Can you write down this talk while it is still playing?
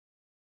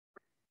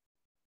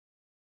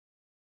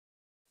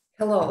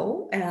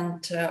Hello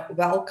and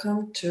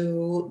welcome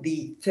to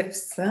the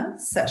fifth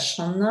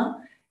session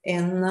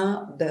in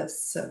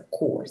this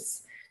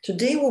course.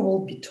 Today we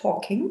will be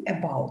talking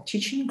about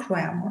teaching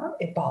grammar,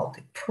 about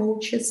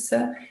approaches,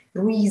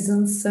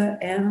 reasons,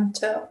 and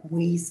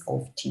ways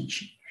of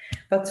teaching.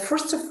 But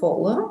first of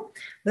all,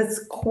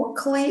 let's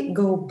quickly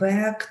go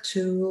back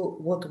to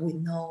what we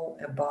know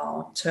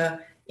about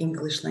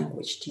English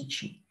language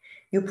teaching.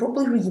 You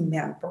probably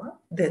remember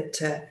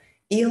that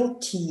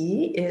ELT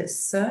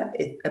is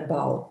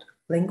about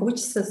language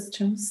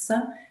systems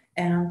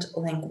and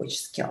language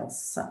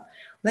skills.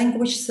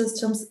 Language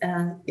systems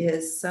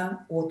is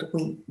what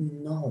we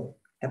know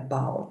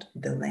about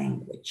the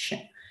language.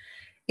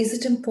 Is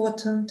it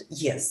important?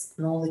 Yes,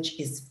 knowledge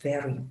is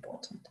very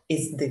important.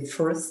 It's the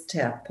first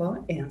step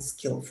in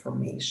skill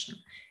formation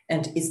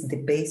and is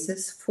the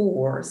basis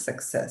for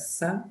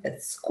success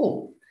at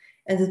school.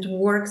 And it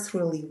works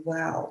really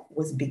well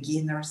with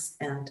beginners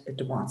and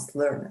advanced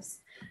learners.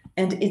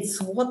 And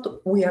it's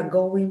what we are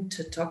going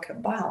to talk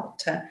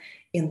about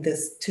in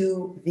these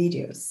two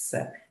videos,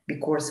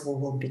 because we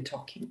will be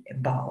talking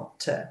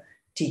about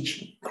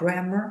teaching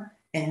grammar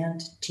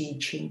and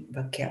teaching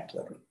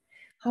vocabulary.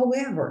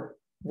 However,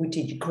 we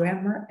teach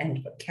grammar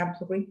and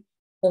vocabulary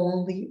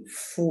only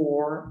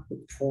for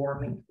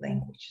forming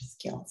language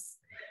skills,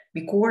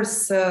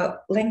 because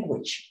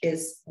language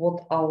is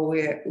what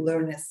our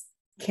learners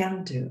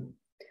can do,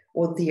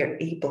 what they are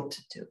able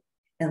to do,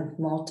 and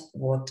not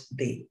what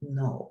they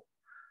know.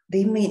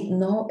 They may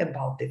know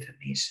about the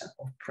formation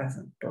of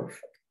present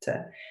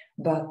perfect,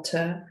 but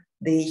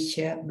they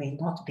may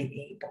not be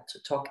able to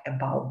talk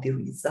about the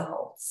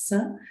results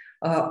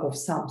of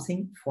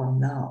something for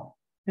now.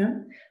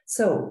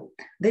 So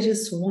that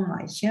is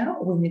why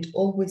we need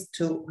always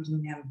to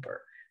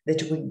remember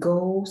that we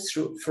go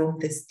through from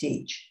the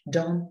stage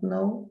don't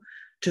know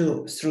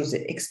to through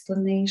the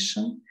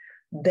explanation,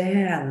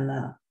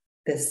 then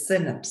the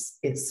synapse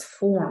is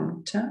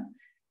formed,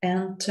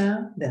 and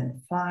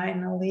then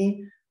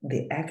finally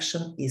the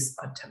action is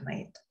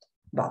automated,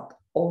 but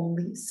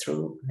only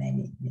through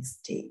many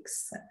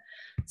mistakes.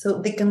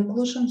 So the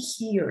conclusion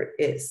here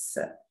is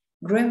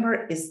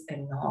grammar is a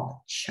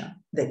knowledge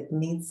that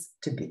needs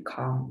to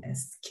become a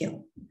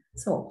skill.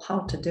 So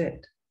how to do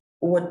it?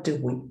 What do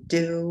we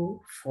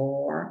do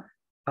for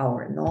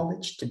our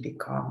knowledge to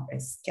become a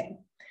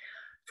skill?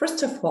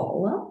 First of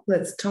all,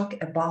 let's talk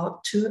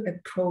about two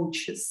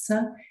approaches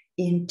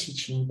in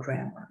teaching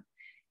grammar.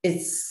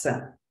 It's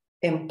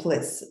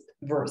implicit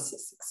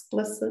versus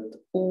explicit,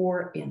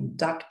 or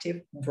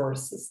inductive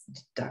versus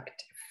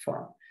deductive.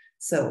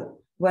 So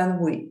when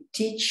we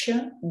teach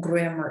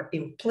grammar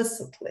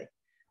implicitly,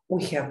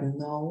 we have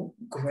no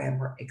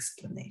grammar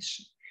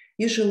explanation.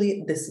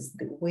 Usually this is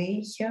the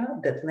way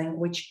that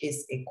language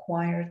is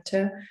acquired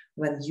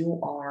when you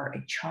are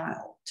a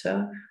child,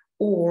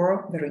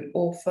 or very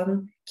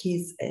often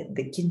kids at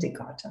the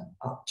kindergarten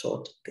are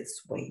taught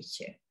this way.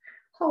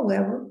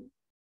 However,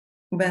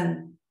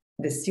 when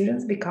the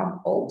students become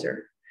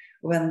older,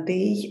 when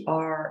they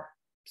are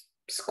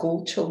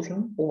school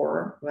children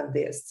or when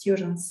they are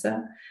students,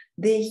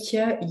 they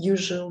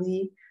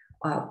usually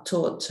are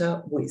taught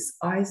with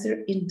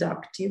either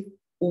inductive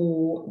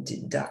or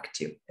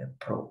deductive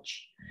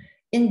approach.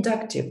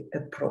 Inductive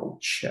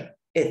approach,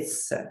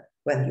 it's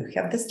when you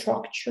have the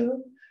structure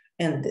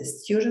and the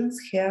students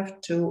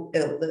have to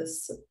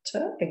elicit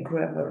a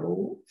grammar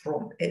rule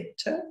from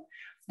it.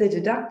 The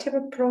deductive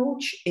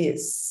approach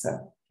is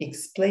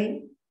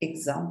explain,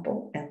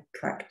 example, and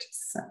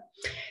practice.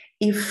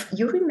 If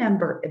you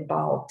remember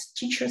about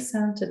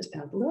teacher-centered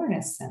and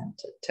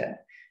learner-centered,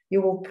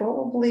 you will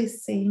probably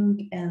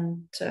think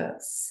and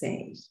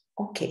say,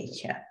 okay,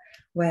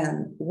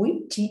 when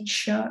we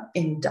teach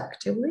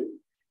inductively,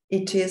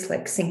 it is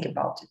like think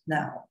about it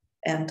now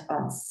and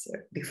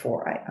answer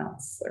before I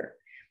answer.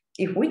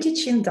 If we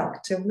teach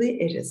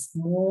inductively, it is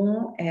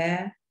more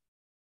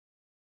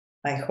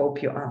I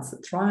hope you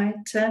answered right,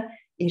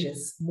 it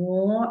is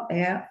more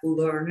a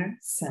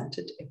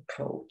learner-centered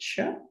approach,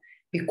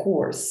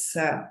 because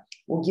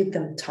we give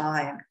them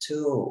time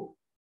to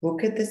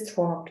look at the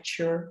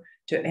structure,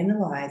 to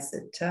analyze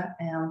it,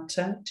 and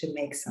to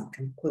make some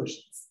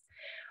conclusions.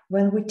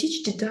 When we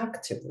teach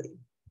deductively,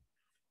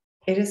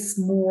 it is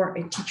more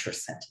a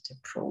teacher-centered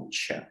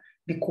approach,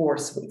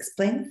 because we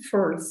explain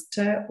first,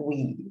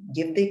 we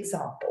give the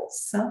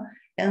examples,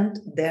 and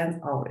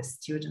then our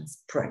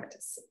students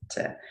practice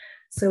it.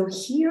 So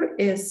here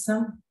is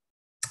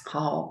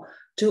how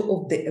two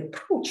of the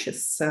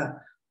approaches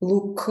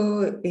look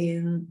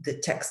in the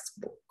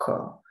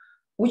textbook.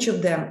 Which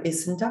of them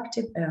is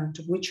inductive and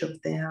which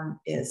of them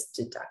is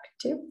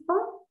deductive?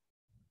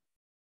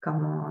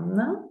 Come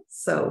on.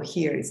 So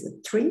here is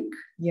a trick.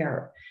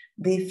 Here,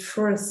 the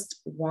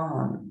first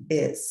one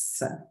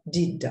is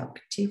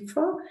deductive,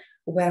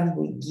 when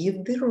we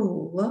give the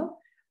rule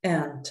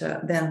and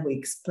then we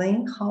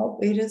explain how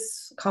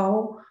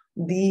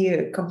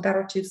the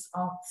comparatives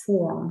are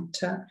formed,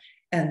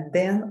 and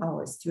then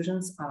our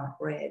students are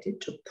ready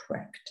to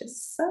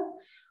practice.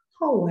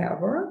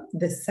 However,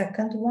 the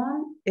second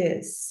one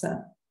is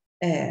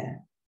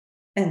an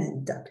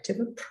inductive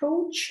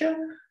approach.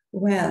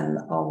 When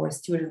our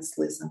students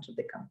listen to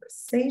the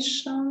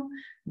conversation,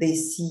 they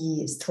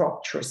see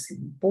structures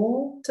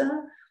involved,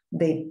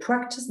 they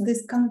practice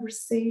this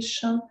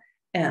conversation,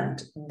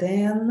 and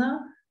then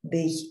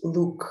they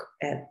look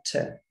at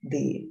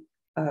the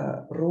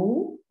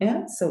rule.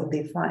 Yeah? So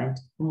they find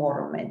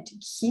more romantic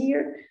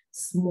here,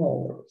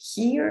 smaller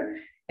here,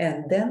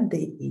 and then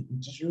they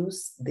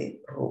induce the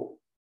rule.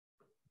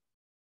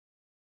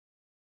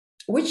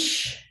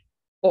 Which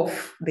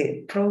of the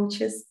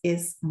approaches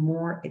is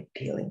more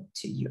appealing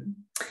to you?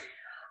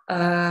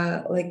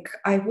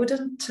 I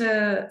wouldn't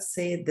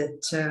say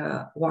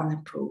that one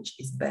approach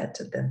is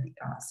better than the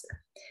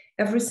other.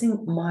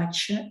 Everything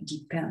much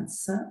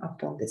depends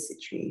upon the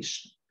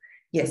situation.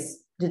 Yes,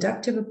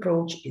 deductive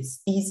approach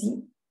is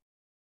easy.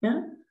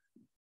 Yeah?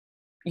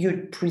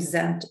 You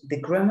present the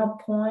grammar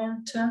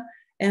point,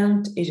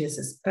 and it is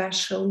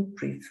especially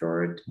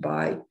preferred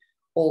by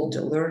all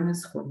the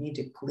learners who need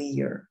a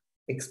clear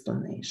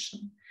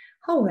explanation.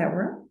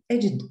 However,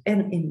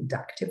 an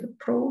inductive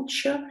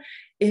approach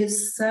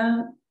is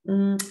a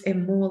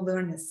more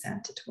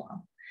learner-centered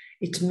one.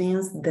 It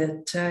means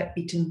that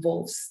it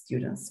involves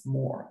students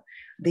more.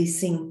 They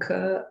think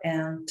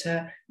and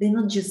they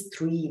not just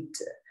read,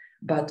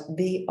 but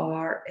they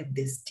are at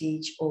the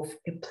stage of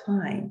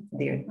applying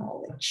their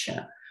knowledge.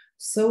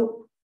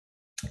 So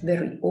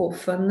very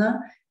often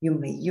you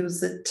may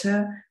use it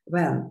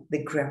when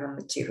the grammar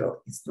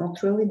material is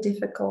not really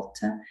difficult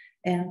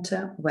and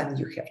when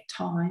you have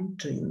time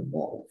to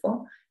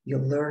involve your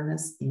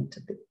learners into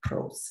the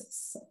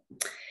process.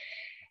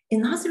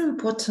 Another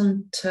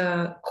important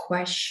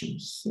question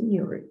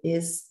here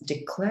is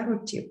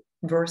declarative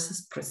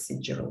versus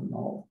procedural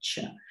knowledge.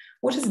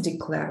 What is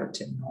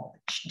declarative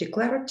knowledge?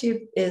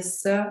 Declarative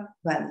is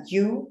when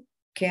you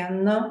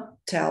can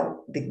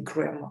tell the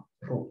grammar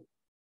rule.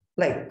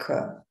 Like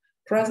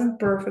present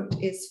perfect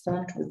is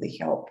formed with the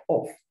help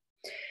of.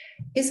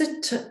 Is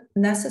it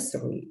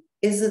necessary?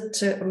 Is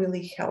it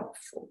really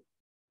helpful?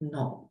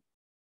 No,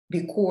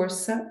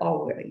 because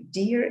our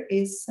idea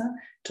is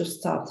to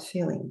start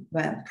feeling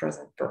when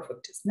present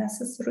perfect is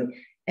necessary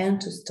and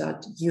to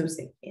start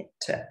using it.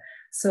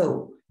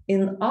 So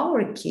in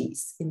our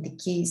case, in the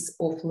case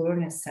of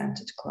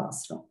learner-centered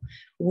classroom,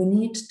 we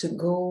need to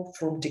go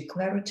from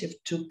declarative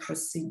to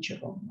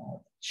procedural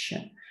knowledge.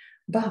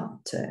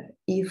 But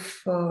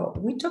if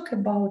we talk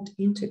about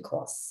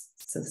interclass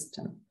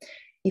system,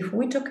 if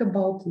we talk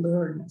about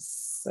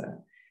learners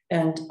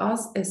and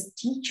us as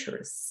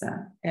teachers,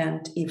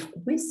 and if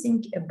we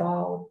think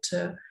about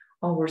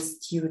our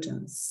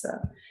students,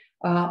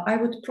 I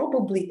would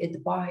probably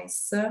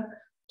advise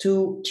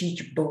to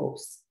teach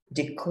both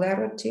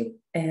declarative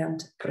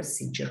and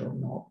procedural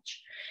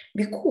knowledge,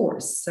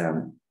 because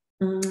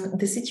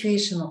the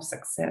situation of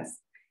success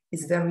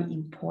is very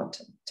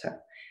important.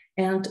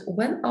 And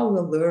when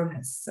our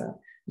learners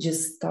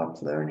just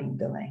start learning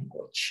the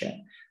language,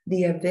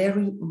 they are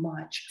very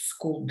much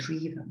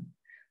school-driven.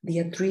 They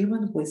are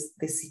driven with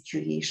the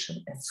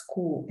situation at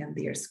school and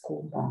their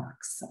school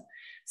marks.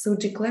 So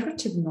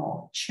declarative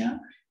knowledge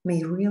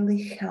may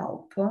really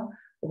help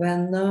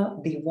when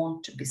they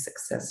want to be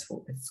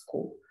successful at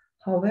school.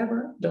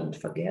 However, don't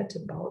forget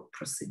about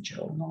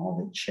procedural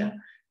knowledge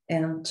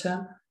and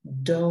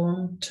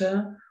don't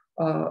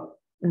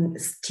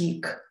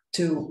stick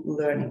to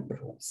learning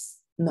rules.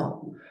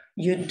 No,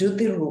 you do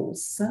the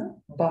rules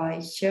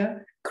by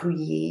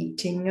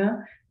creating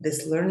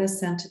this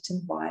learner-centered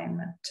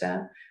environment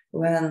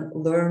when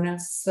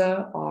learners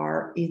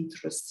are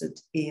interested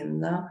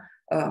in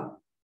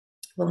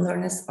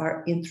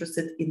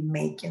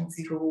making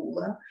the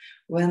rule,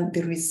 when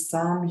there is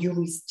some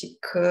heuristic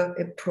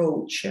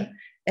approach,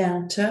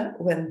 and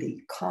when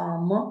they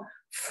come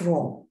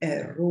from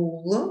a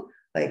rule,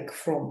 like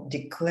from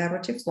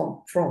declarative,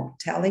 from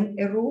telling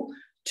a rule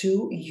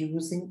to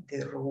using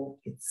the rule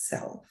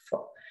itself.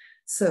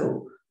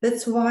 So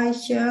that's why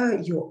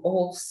you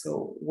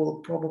also will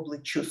probably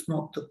choose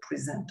not to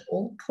present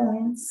all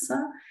points.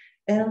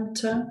 And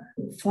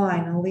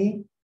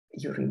finally,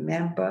 you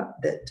remember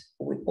that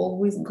we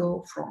always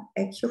go from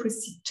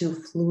accuracy to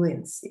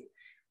fluency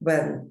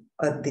when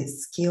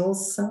these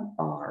skills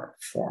are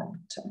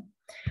formed.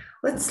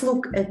 Let's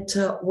look at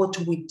what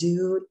we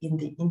do in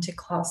the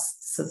interclass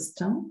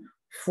system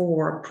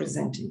for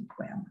presenting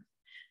grammar.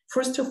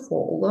 First of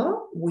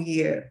all,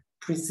 we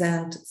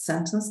present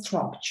sentence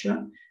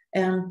structure,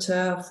 and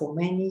for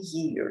many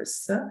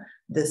years,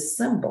 the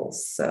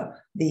symbols,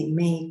 they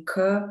make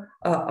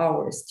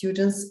our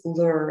students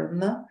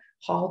learn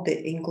how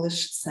the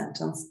English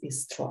sentence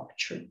is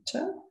structured.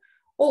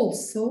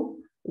 Also,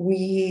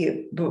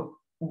 we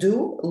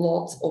do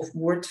lots of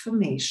word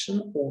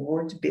formation or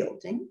word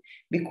building,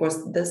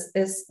 because this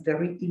is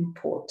very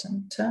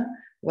important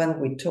when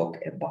we talk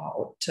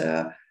about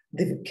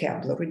the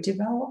vocabulary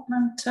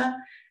development.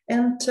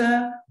 And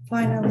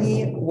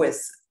finally,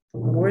 with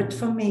word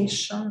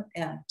formation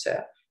and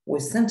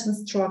with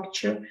sentence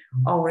structure,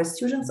 our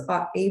students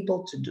are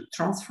able to do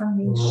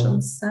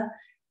transformations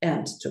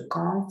and to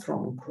come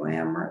from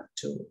grammar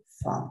to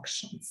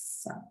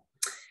functions.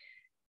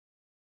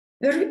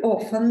 Very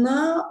often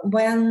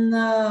when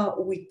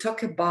we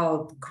talk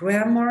about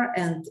grammar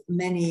and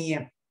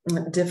many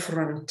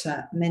different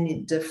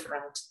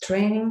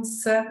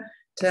trainings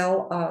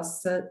tell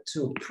us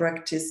to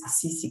practice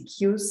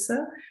CCQs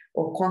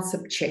or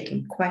concept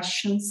checking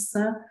questions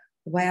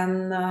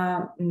when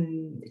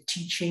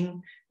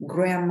teaching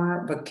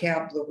grammar,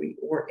 vocabulary,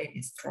 or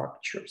any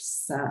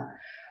structures.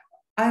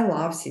 I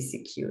love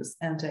CCQs,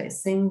 and I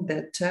think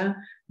that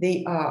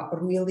they are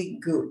really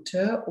good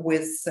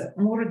with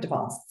more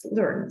advanced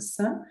learners,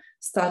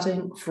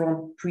 starting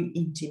from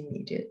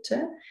pre-intermediate.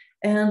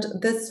 And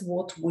that's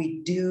what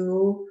we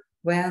do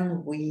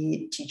when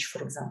we teach,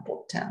 for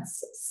example,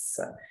 tenses.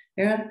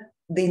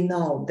 They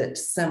know that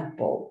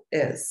simple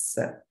is,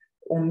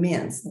 or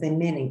means the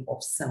meaning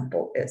of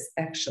simple is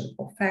action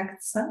or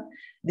facts.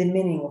 The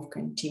meaning of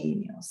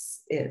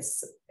continuous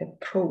is a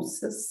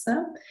process.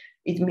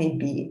 It may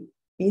be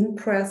in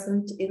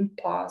present, in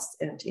past,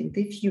 and in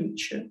the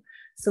future.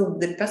 So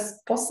the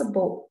best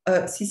possible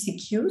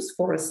CCQs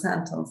for a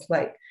sentence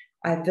like,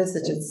 I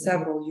visited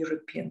several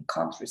European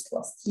countries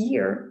last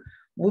year,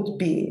 would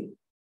be,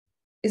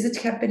 is it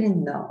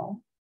happening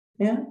now?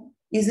 Yeah?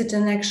 Is it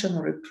an action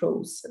or a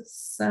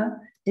process?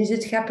 Did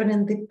it happen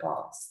in the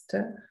past?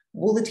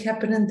 Will it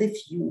happen in the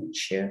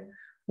future?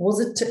 Was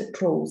it a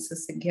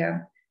process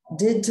again?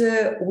 Did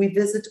we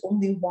visit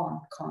only one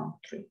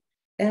country?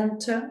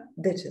 And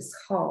that is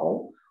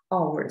how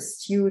our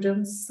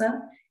students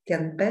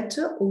can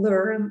better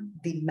learn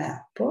the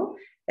map,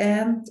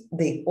 and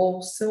they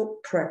also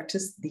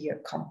practice their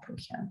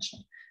comprehension.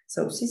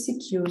 So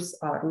CCQs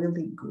are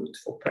really good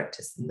for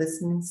practicing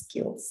listening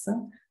skills,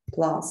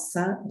 plus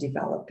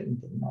developing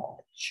the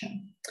knowledge.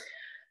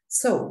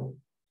 So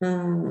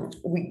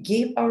we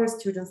gave our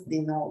students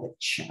the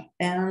knowledge,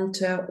 and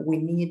we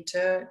need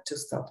to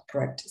start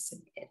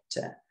practicing it.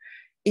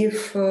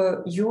 If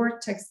your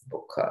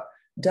textbook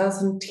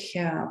doesn't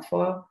have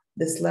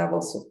these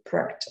levels of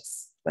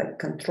practice, like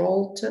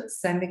controlled,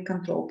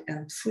 semi-controlled,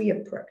 and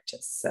freer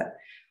practice,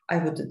 I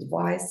would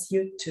advise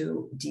you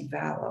to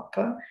develop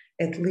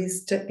at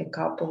least a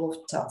couple of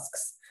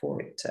tasks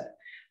for it.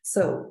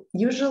 So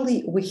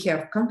usually we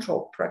have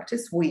controlled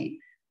practice, we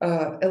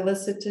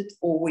elicited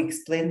or we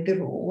explained the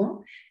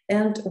rule,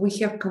 and we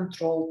have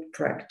controlled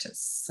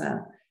practice.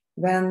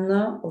 When,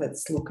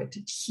 let's look at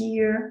it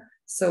here.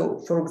 So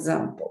for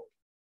example,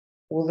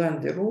 we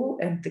learn the rule,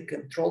 and the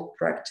controlled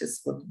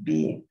practice would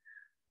be,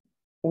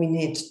 we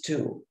need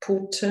to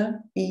put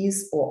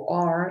is or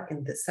are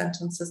in the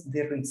sentences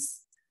there is,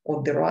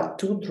 or there are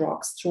 2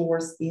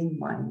 drugstores in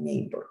my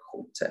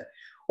neighborhood.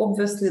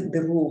 Obviously,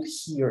 the rule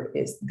here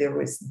is there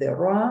is,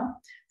 there are,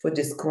 for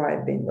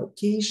describing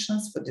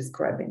locations, for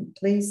describing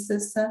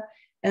places.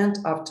 And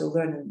after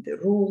learning the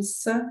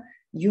rules,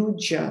 you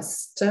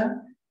just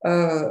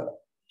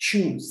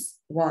choose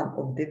one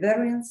of the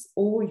variants,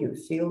 or you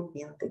fill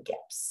in the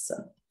gaps.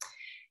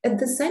 At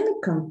the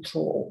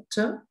semi-controlled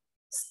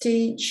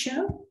stage,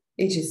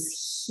 it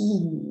is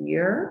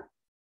here.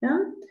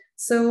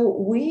 So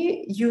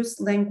we use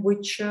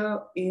language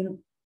in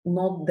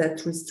not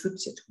that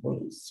restricted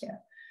way here.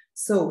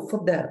 So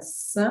for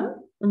this,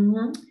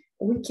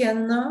 we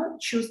can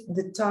choose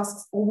the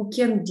tasks, or we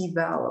can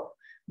develop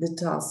the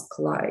task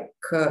like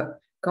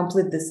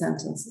complete the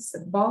sentences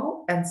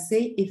above and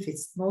say if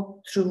it's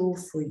not true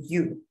for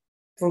you.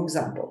 For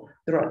example,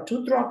 there are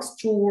 2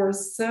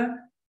 drugstores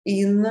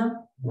in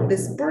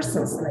this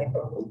person's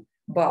neighborhood,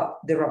 but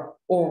there are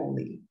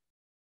only,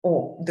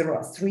 there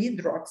are 3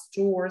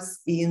 drugstores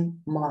in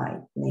my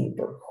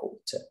neighborhood.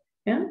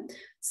 Yeah?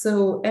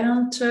 So,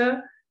 and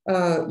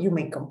you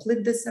may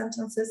complete the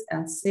sentences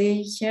and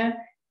say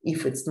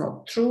if it's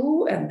not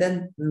true, and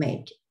then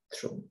make it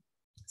true.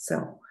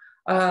 So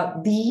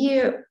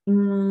the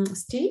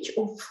stage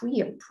of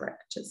freer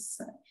practice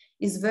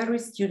is very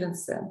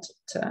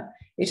student-centered.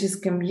 It is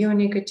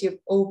communicative,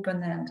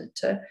 open-ended,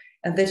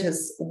 and that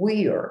is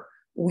where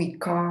we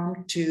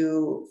come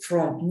to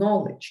from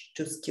knowledge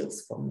to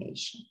skills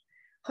formation.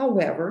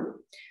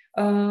 However,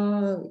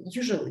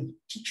 usually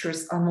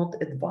teachers are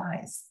not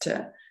advised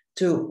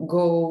to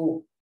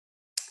go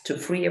to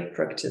freer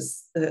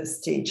practice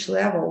stage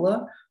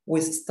level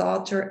with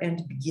starter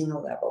and beginner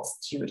level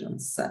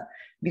students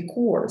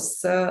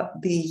because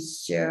they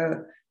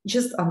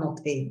just are not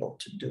able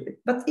to do it.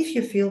 But if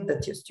you feel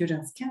that your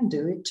students can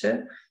do it,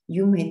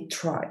 you may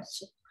try.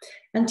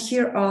 And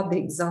here are the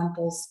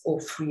examples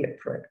of freer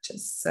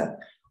practice.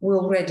 We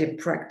already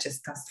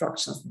practiced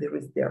constructions, there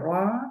is, there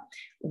are.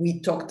 We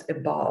talked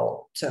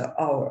about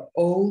our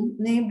own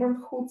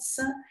neighborhoods.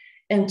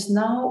 And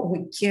now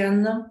we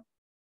can,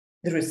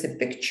 there is a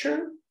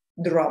picture,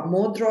 there are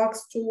more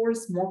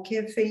drugstores, more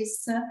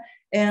cafes,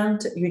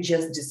 and you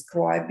just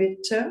describe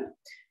it.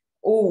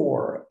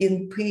 Or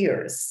in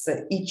pairs,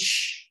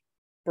 each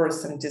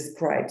person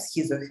describes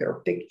his or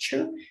her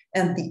picture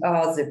and the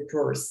other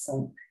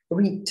person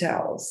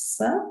retells.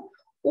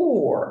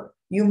 Or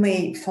you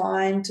may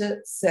find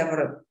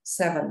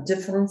 7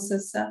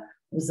 differences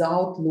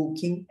without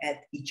looking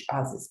at each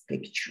other's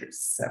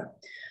pictures.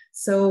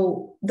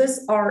 So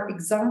these are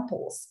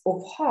examples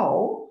of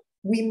how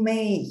we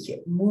may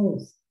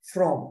move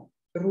from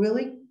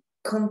really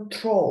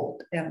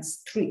controlled and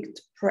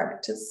strict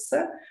practice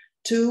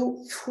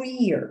to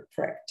freer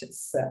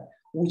practice,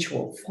 which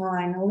will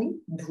finally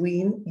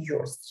bring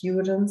your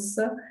students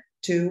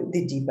to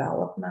the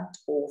development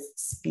of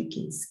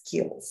speaking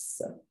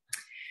skills.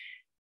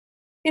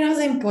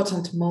 Another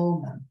important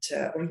moment,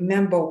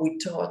 remember we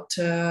taught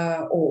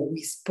or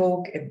we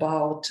spoke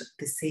about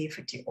the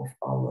safety of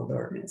our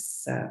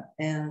learners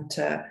and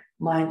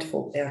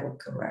mindful error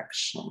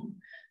correction.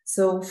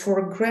 So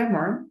for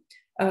grammar,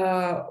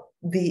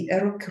 the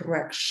error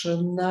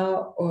correction,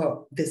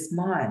 this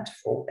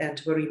mindful and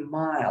very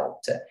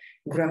mild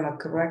grammar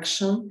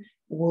correction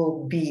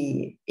will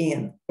be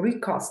in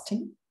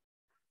recasting.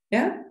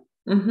 Yeah.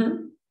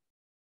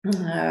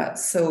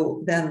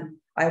 So then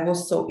I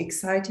was so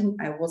excited.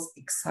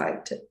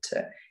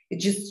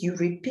 It's just you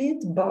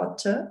repeat,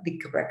 but the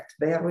correct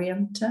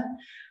variant.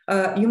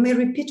 You may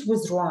repeat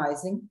with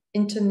rising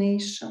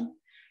intonation.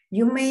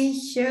 You may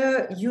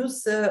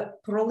use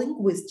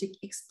prolinguistic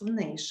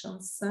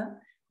explanations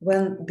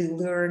when the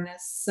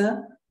learners,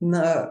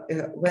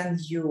 when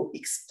you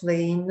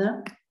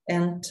explain,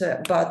 and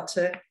but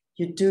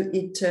you do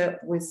it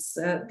with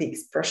the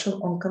expression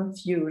on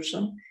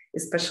confusion,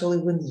 especially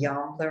with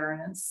young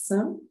learners.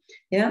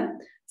 Yeah.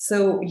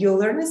 So your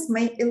learners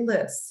may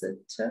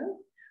elicit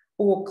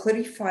or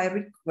clarify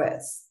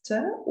requests,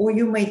 or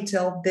you may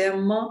tell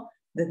them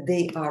that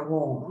they are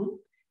wrong.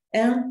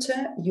 And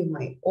you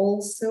may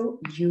also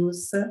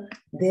use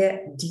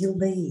the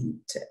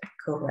delayed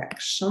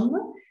correction.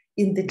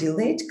 In the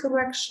delayed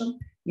correction,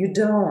 you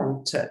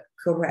don't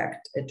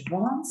correct at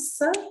once,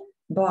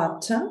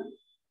 but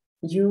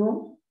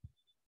you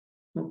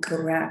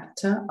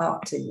correct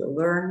after your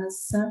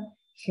learners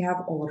have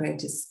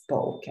already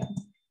spoken.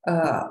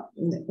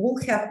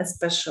 We'll have a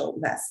special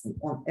lesson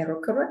on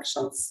error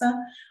corrections.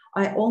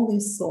 I only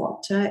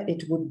thought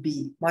it would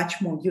be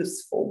much more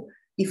useful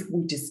if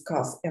we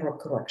discuss error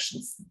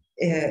corrections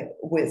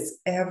with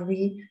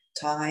every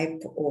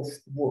type of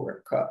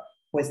work,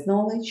 with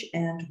knowledge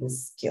and with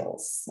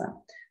skills.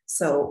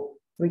 So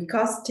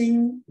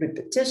recasting,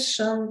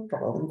 repetition,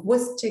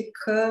 paralinguistic,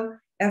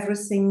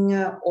 everything,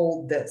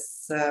 all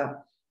this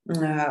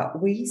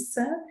ways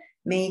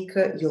make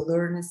your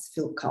learners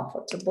feel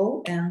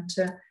comfortable, and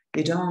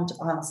you don't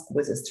ask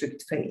with a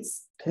strict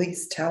face,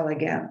 please tell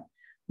again.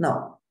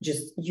 No,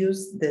 just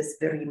use this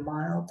very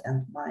mild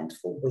and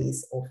mindful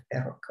ways of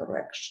error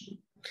correction.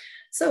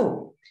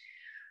 So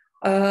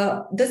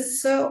this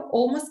is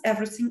almost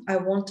everything I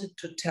wanted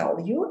to tell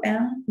you.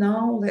 And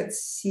now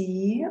let's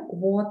see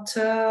what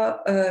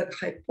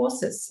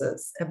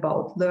hypotheses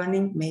about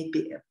learning may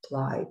be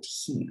applied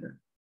here.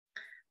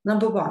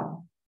 Number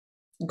one,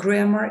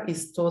 grammar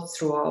is taught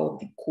throughout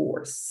the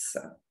course.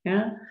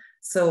 Yeah?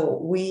 So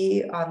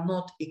we are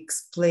not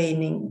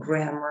explaining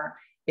grammar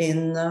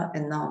in a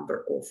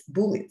number of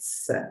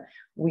bullets.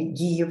 We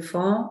give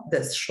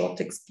this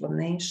short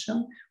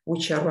explanation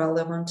which are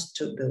relevant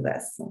to the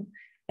lesson.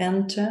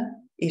 And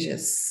it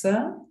is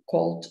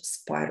called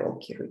spiral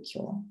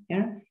curriculum.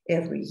 Yeah?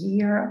 Every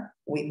year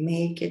we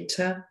make it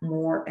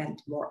more and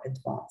more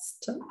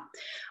advanced.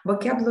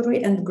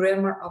 Vocabulary and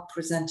grammar are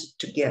presented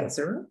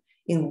together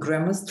in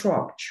grammar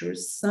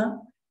structures,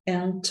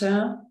 and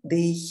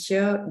they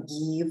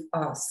give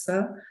us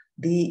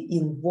the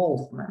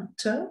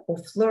involvement of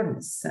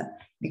learners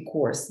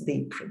because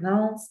they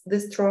pronounce the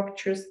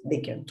structures, they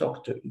can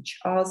talk to each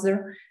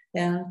other,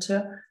 and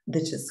that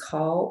is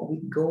how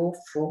we go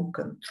from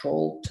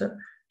controlled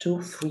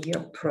to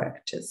freer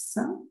practice.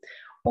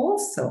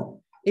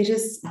 Also, it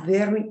is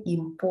very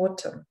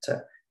important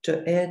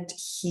to add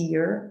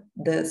here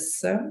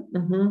this,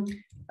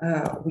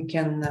 we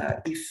can,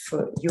 if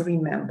you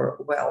remember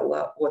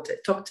well what I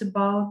talked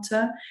about,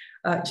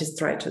 just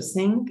try to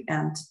think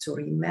and to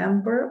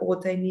remember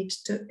what I need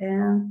to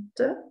add.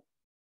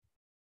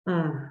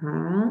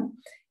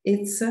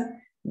 It's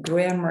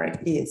grammar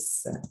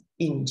is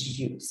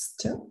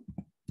induced.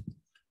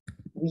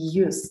 We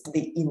use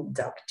the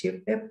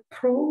inductive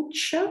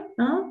approach.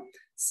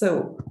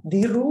 So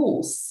the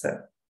rules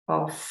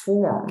are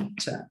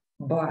formed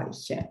by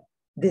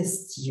the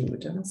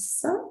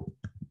students.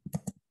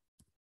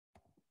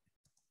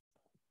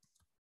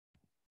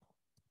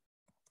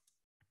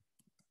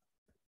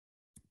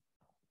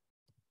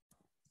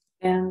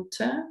 And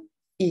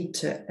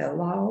it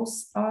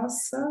allows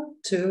us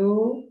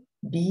to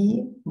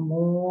be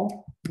more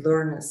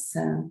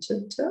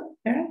learner-centered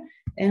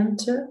and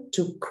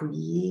to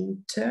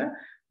create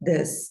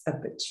these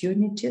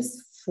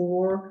opportunities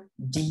for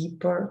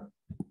deeper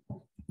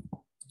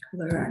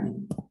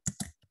learning.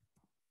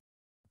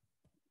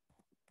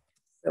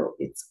 So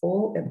it's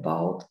all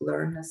about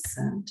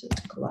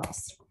learner-centered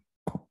classroom.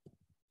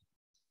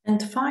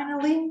 And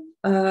finally,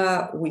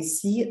 we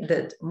see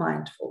that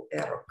mindful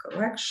error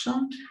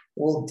correction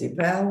will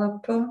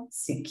develop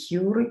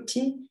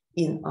security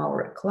in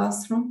our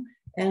classroom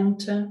And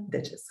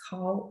that is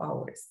how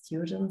our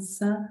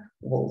students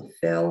will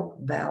feel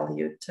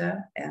valued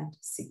and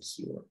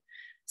secure.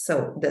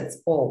 So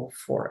that's all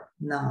for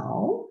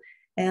now.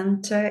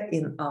 And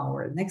in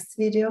our next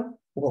video,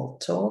 we'll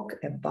talk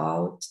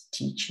about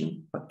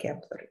teaching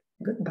vocabulary.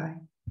 Goodbye.